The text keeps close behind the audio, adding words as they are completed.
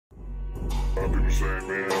People saying,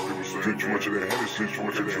 man, drink too much of that Hennessy, too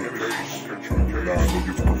much of that case. Nah,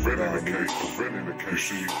 niggas preventing the case. You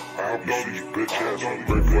see, I hope all these bitch-ass,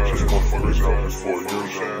 ungrateful-ass motherfuckers out there for it, you know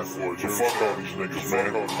what I'm saying? So fuck all these niggas, man.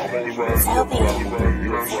 I'm only riding for me, you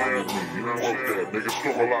know what I'm saying? Fuck that, nigga,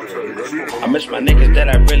 Stormalatte, baby. I miss my niggas that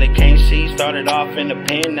I really can't see. Started off in the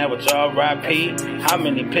pen, now it's R.I.P. How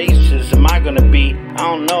many pieces am I gonna be? I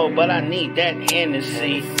don't know, but I need that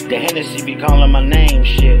Hennessy. The Hennessy be calling my name,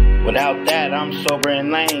 shit. Without that, I'm sober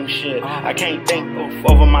and lame, shit. I can't think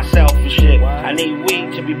over myself and shit. I need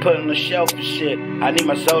weed to be put on the shelf and shit. I need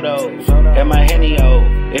my Sotos and my Henny-O.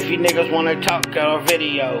 If you niggas wanna talk or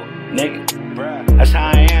video, nigga, that's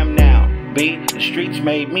how I am now. B, the streets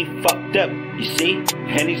made me fucked up, you see?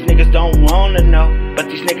 And these niggas don't wanna know, but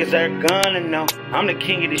these niggas are gonna know. I'm the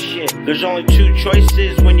king of this shit. There's only two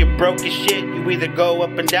choices when you're broke as shit. You either go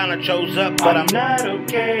up and down or chose up, but I'm not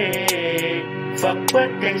okay. Fuck what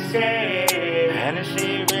they say.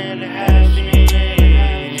 Hennessy really has me.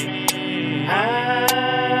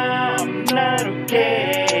 I'm not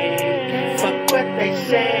okay. Fuck what they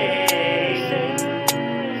say.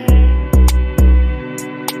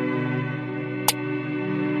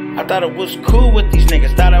 I thought it was cool with these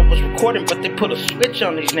niggas. Thought I was recording, but they put a switch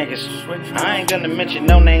on these niggas. I ain't gonna mention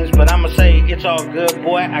no names, but I'ma say it's all good,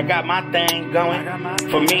 boy. I got my thing going.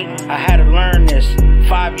 For me, I had to learn this.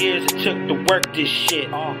 5 years it took to work this shit.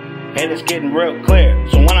 And it's getting real clear.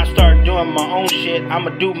 So when I start doing my own shit, I'ma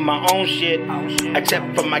do my own shit.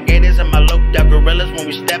 Except for my gators and my low-down gorillas. When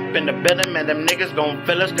we step in the building, man, them niggas gon'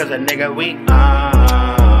 feel us. Cause a nigga, we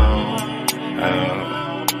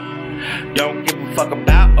don't give a fuck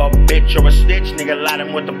about a bitch or a snitch. Nigga, light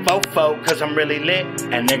him with the fofo. Cause I'm really lit.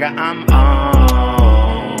 And nigga, I'm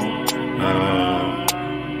on.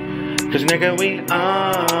 Cause nigga, we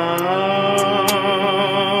on.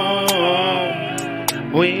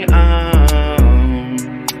 We on.